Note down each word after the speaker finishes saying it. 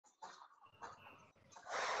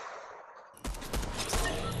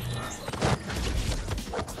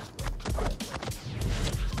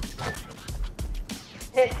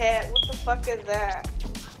What the fuck is that?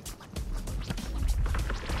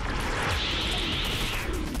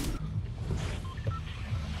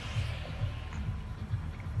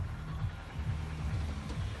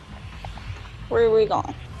 Where are we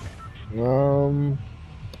going?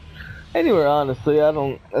 Anywhere, honestly. I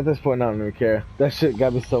don't, at this point, I don't even care. That shit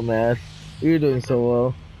got me so mad. You're doing so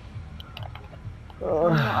well.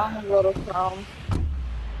 I'm gonna go to prom.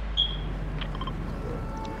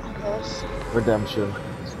 I guess. Redemption.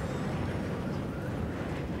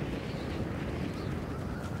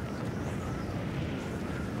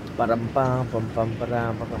 I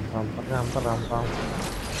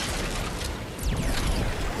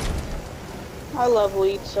love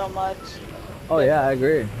weed so much. Oh yeah, I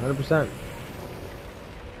agree. 100%.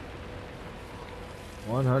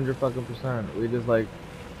 100 fucking percent. We just like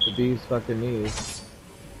the bee's fucking knees.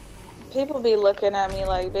 People be looking at me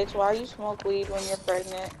like, bitch, why you smoke weed when you're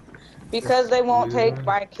pregnant? Because they won't take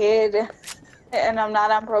my kid and I'm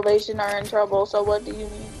not on probation or in trouble, so what do you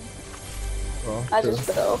mean? Well, I just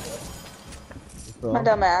fell. My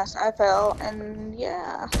dumb ass. I fell and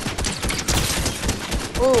yeah.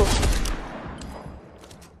 Ooh.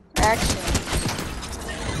 Action.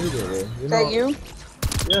 Who did it? Is that you?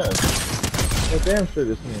 Yeah. Well, damn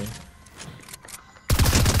sure it's me.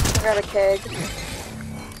 I got a keg.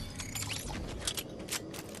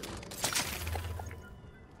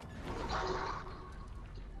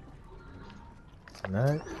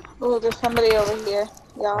 Nice. Oh, there's somebody over here.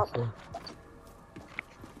 Yup.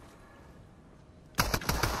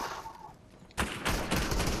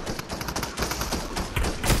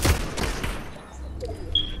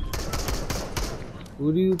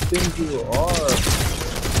 Who do you think you are?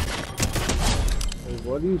 Like,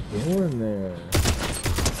 what are you doing there?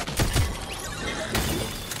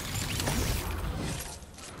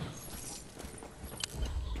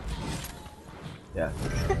 Yeah.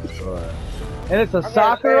 And it's a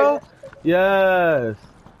Sakura? Yes.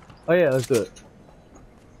 Oh yeah, let's do it.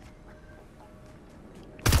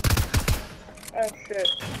 Oh shit.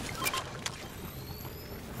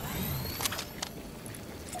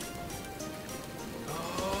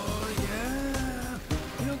 Oh yeah.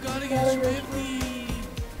 You gotta get swifty.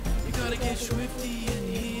 You gotta get swifty in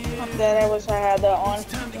here. I'm dead. I wish I had that on. It's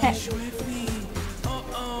time to get swifty.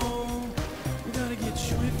 You gotta get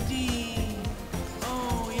swifty.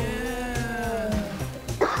 Oh yeah.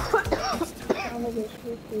 I'm gonna get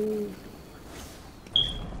swifty.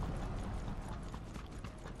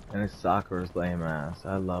 And it's Sakura's lame ass.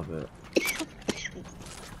 I love it.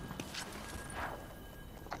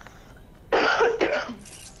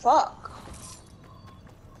 Fuck.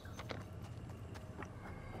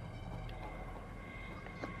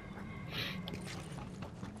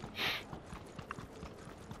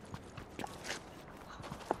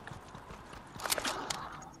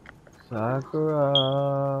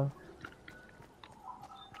 Sakura.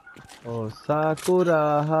 Oh,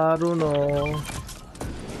 Sakura Haruno.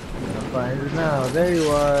 I'll find it now. There you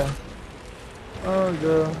are. Oh,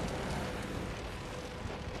 girl.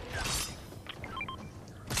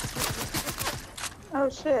 Oh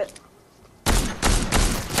shit.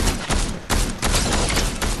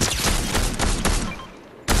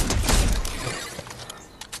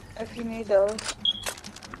 If you need those.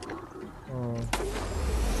 Oh.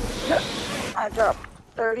 I dropped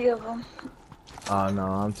 30 of them. Oh no,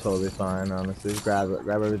 I'm totally fine, honestly. Grab it.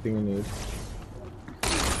 Grab everything you need.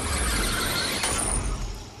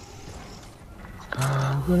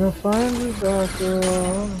 I'm gonna find you, Sakura.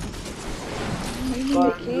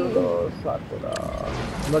 Find you, Sakura.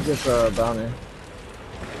 I'm looking for a bounty.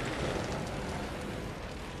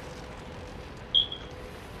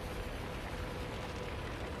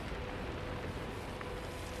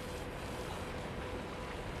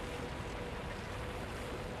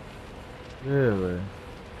 Really?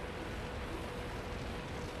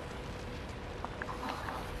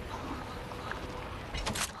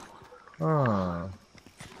 Huh.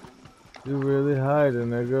 You really hiding,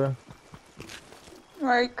 nigga.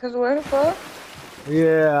 Right, cause where the fuck?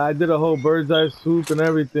 Yeah, I did a whole bird's eye swoop and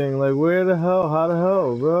everything. Like, where the hell? How the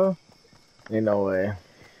hell, bro? Ain't no way.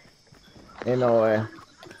 Ain't no way.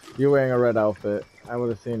 You're wearing a red outfit. I would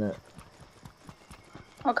have seen it.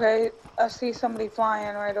 Okay, I see somebody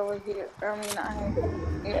flying right over here.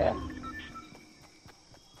 Yeah.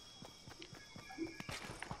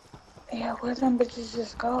 Yeah, where them bitches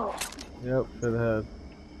just go? Yep, to the head.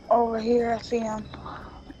 Over here, I see him.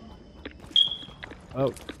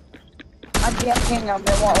 Oh. I can't ping him,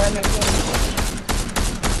 it won't let me ping him.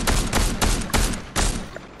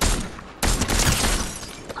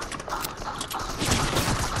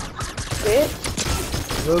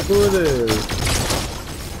 Bitch. Look who it is.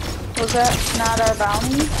 Was that not our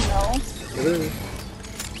bounty? No. It is.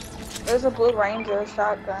 There's a Blue Ranger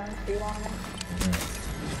shotgun if you want it.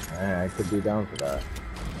 I could be down for that.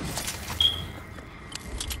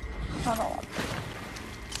 I don't want it.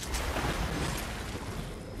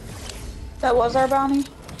 That was our bounty?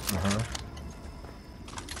 Uh-huh.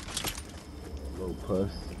 Little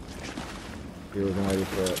puss. He wasn't ready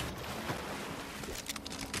for it.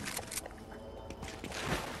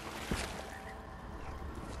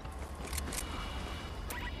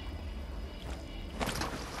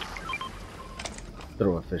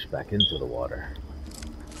 Throw a fish back into the water.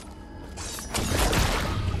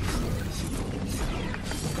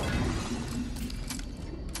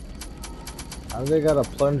 How they got a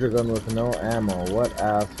plunger gun with no ammo? What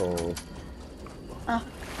assholes? Huh.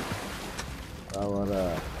 Oh, what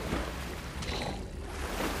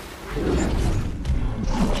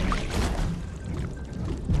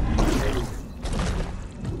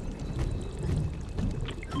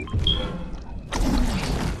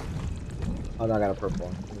Oh, no, I got a purple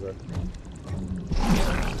one. I'm good.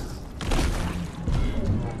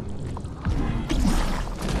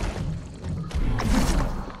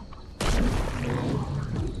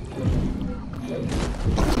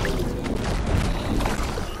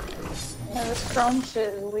 Yeah, this chrome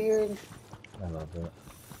shit is weird. I love it.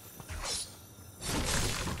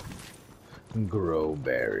 Grow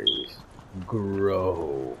berries.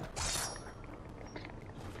 Grow. Is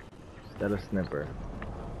that a snipper?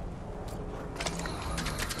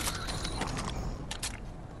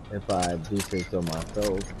 If I do say so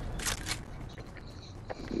myself.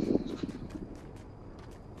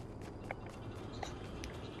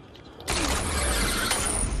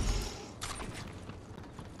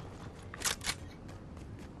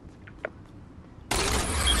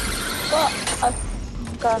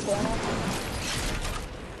 God damn it.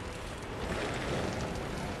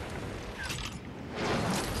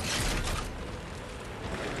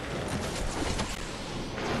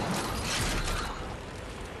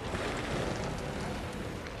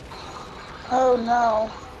 Oh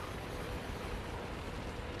no.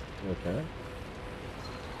 You okay?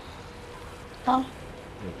 Huh?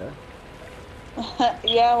 You okay?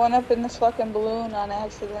 Yeah, I went up in this fucking balloon on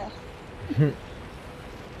accident.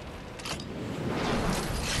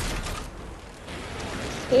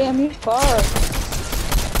 Damn, you far.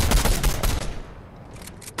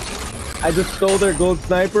 I just stole their gold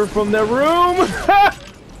sniper from their room!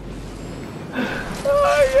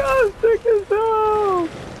 Oh, yeah, sick as hell!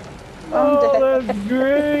 Oh, that's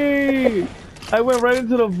great! I went right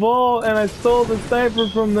into the vault and I stole the sniper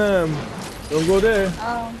from them. Don't go there.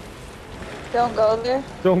 Don't go there.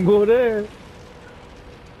 Don't go there.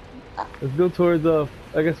 Let's go towards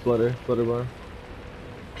I guess Flutter Barn.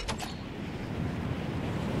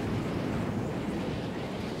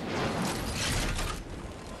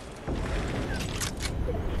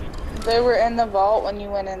 They were in the vault when you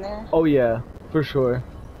went in there. Oh yeah, for sure.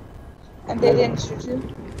 And they didn't shoot you?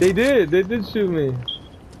 They did shoot me.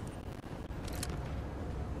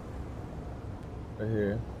 Right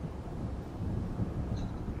here.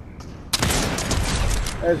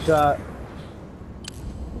 Headshot.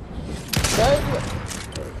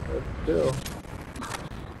 Let's chill.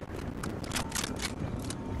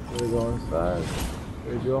 We go inside.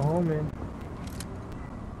 We go home in.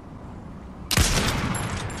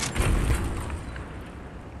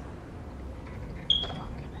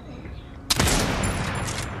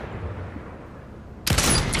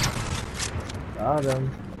 Got him.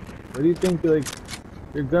 What do you think? Like,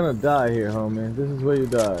 you're gonna die here, homie. This is where you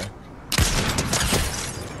die.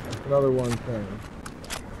 That's another one thing.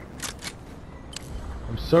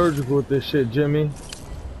 I'm surgical with this shit, Jimmy.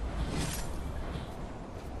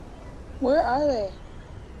 Where are they?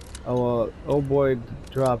 Oh, old boy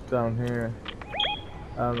dropped down here.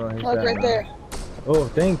 I don't know. He's Look down right there. Oh,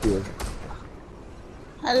 thank you.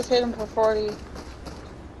 I just hit him for 40.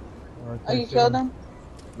 Oh, you killed him?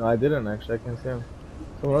 No, I didn't actually. I can't see him.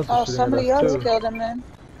 Someone else is shooting somebody at us else too. killed him then.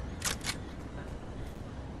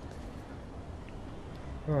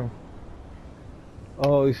 Huh.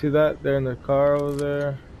 Oh, you see that? They're in the car over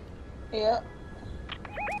there. Yep.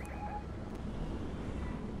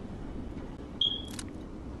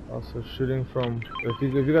 Also shooting from. If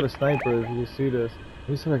you got a sniper, if you can see this. Let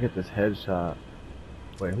me see if I get this headshot.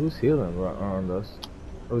 Wait, who's healing around us?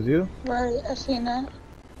 It was you? Right, I seen that.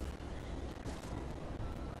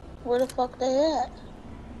 Where the fuck they at?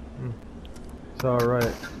 It's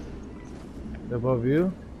alright. Above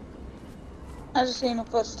you? I just seen the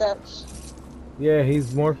footsteps. Yeah,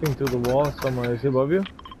 he's morphing through the wall somewhere. Is he above you?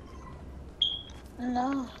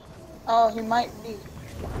 No. Oh, he might be.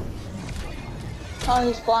 Oh,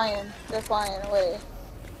 he's flying. They're flying away.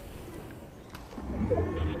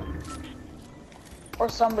 Or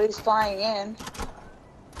somebody's flying in.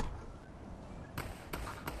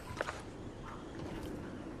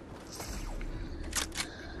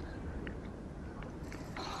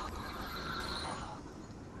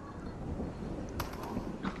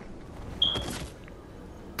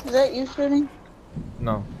 Is that you shooting?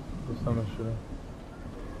 No, there's someone shooting.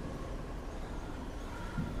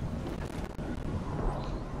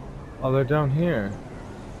 Oh, they're down here.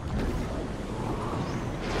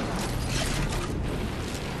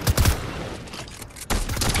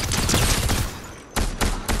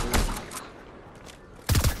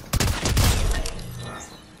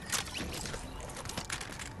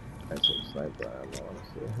 That's some sniper ammo,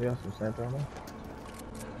 honestly. You have some sniper ammo?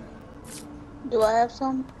 Do I have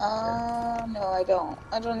some? Yeah. No, I don't.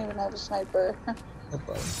 I don't even have a sniper. No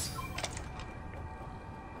problem.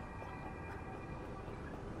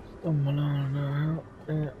 Stumble on out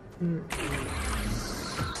there.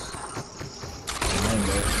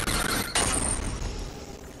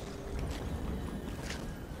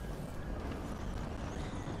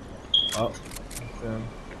 Oh, okay.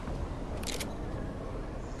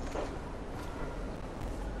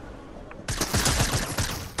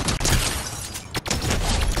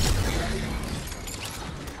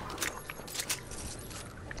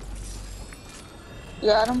 You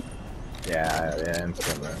got him? Yeah, I'm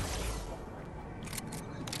still there.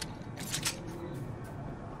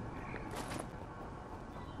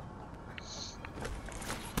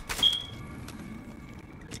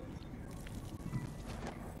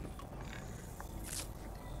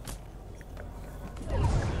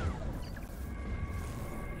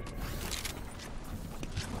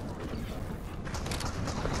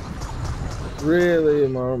 Really,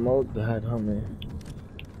 my remote died on me.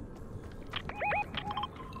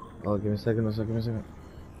 Oh, give me a second.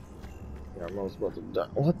 Yeah, remote's about to die.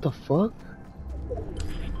 What the fuck?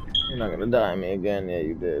 You're not gonna die on me again. Yeah,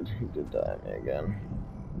 you did. You did die on me again.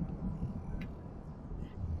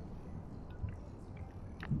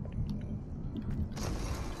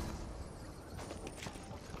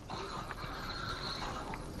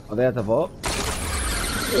 Are they at the vault?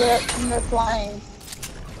 Yeah, and they're flying.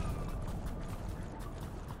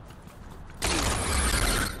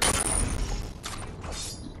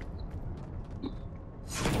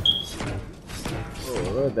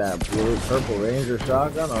 Oh, look at that blue, purple Ranger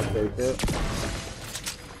shotgun. I'll take it.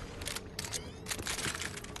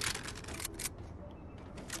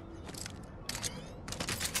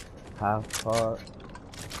 Half pot.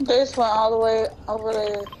 They just went all the way over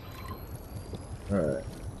there. Alright.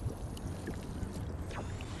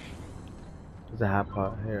 There's a half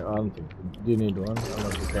pot here. Oh, I don't think. Do you need one? I don't know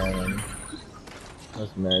if you can.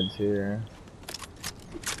 There's meds here.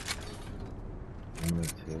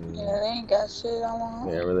 Yeah, they ain't got shit I want.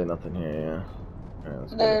 Yeah, really nothing here, yeah. Alright,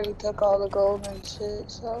 let's They get it. already took all the gold and shit,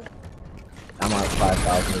 so. I'm at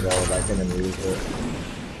 5,000 gold. I can't even use it.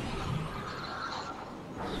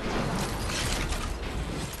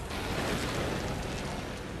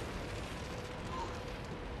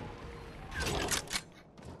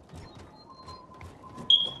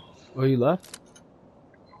 Oh, you left?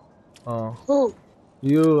 Oh. Who?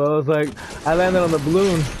 You, I was like, I landed on the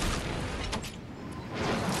balloon.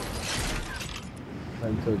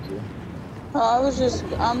 I told you. Oh,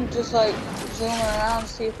 I'm just like zooming around to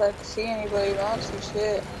see if I can see anybody, but I don't see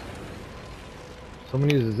shit. Someone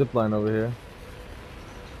used a zip line over here.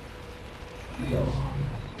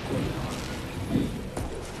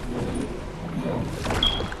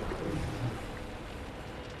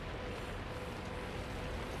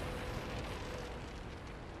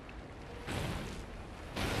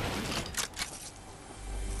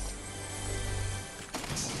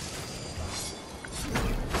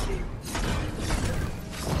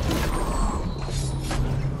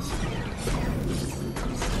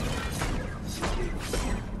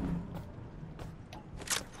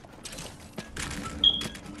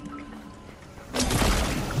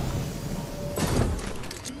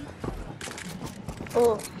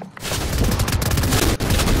 Oh.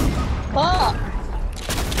 Fuck!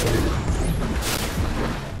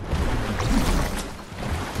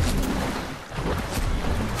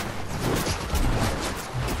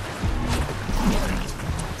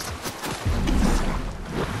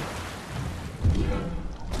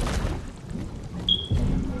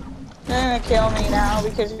 They're gonna kill me now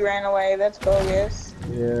because you ran away. That's bogus.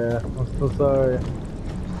 Yeah, I'm so sorry.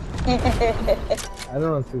 I don't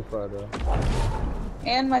run too far though.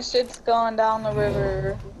 And my shit's going down the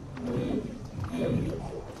river.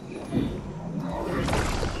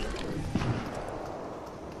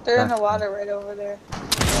 They're in the That's fine. water right over there.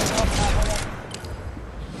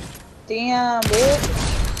 Damn,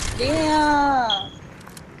 bitch. Damn.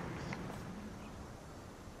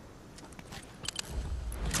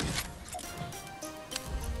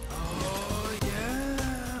 Oh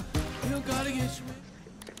yeah. You gotta get swifty.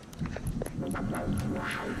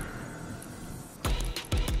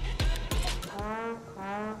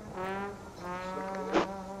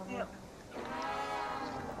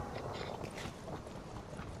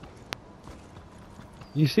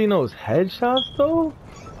 You seen those headshots though?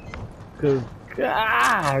 Cause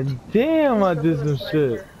god damn, I did some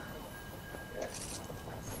shit.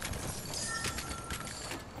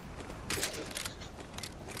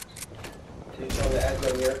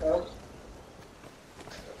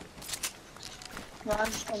 No, I've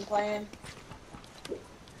just been playing.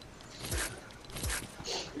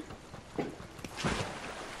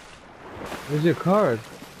 Where's your card?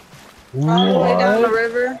 All the way down the What?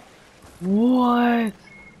 river. What?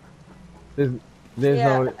 There's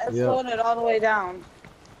Yeah, no it's yep. holding it all the way down.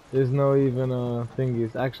 There's no even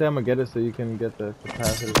thingies. Actually, I'm gonna get it so you can get the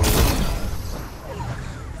capacity.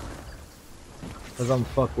 Cause I'm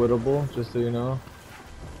fuckwittable, just so you know.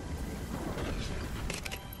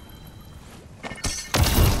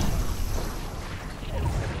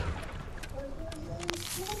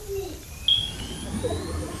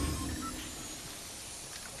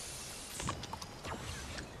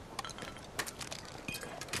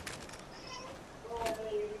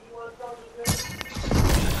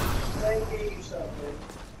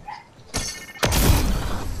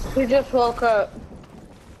 We just woke up.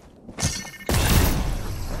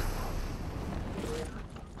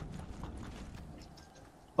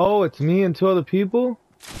 Oh, it's me and two other people?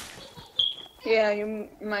 Yeah, you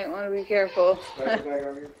might want to be careful.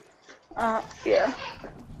 Yeah.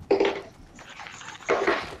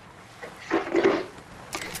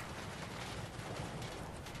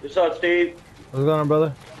 What's up, Steve? What's going on,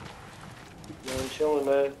 brother? Man, chilling,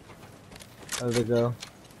 man. How'd it go?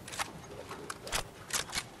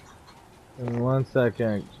 In 1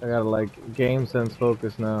 second. I gotta like game sense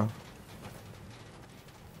focus now.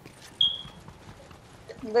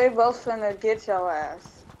 They both finna get your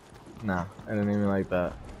ass. Nah, I didn't even like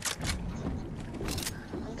that.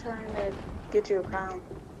 I'm trying to get you a crown.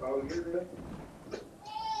 Oh, you're good.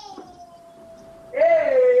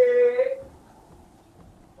 Hey!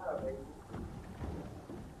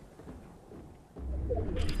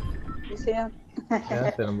 You see him? Yeah,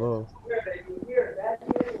 I said them both.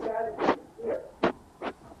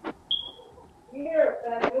 Here,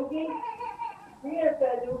 Fat Dookie. Here,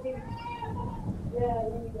 Fat Dookie. Yeah,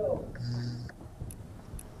 here you go.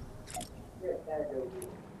 Here, Fat Dookie.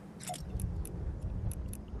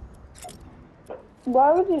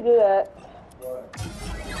 Why would you do that? What?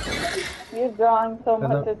 You're drawing so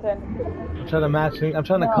much attention. I'm trying to match. I'm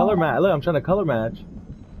trying to color match. Look, I'm trying to color match.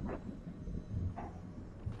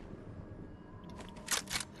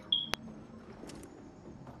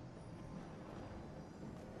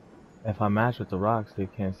 If I match with the rocks, they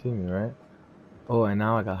can't see me, right? Oh, and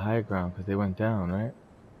now I got high ground because they went down, right?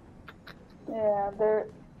 Yeah, they're.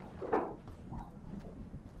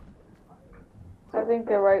 I think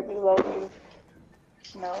they're right below you.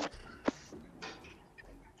 No.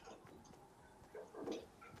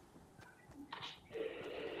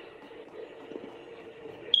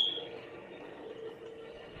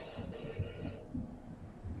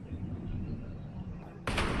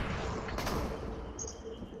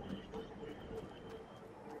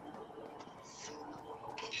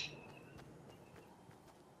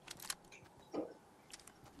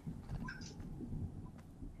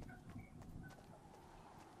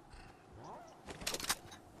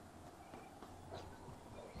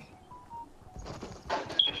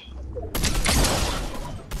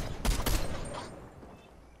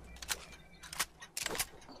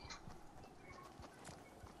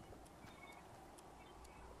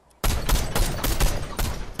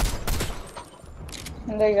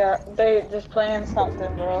 And they just playing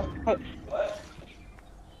something, bro.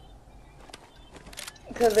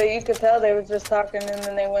 Because you could tell they were just talking and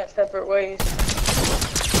then they went separate ways.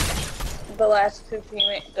 The last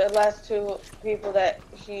two people that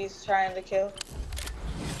he's trying to kill.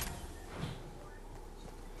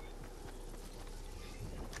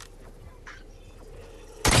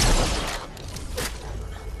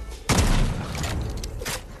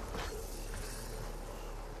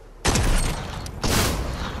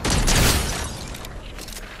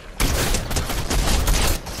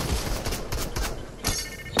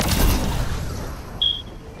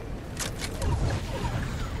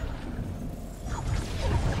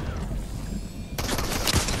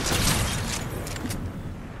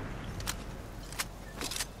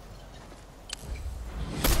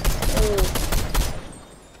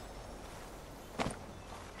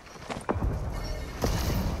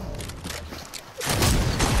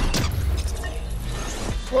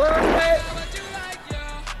 What?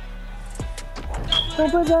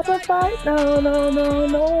 Don't put up a fight, no, no, no,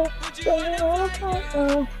 no. Don't wanna fight,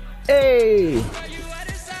 no. Hey,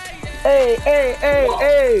 hey, hey, hey,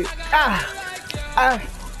 hey.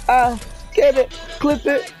 Get it, clip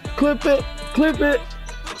it, clip it, clip it.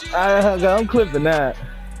 I'm clipping that.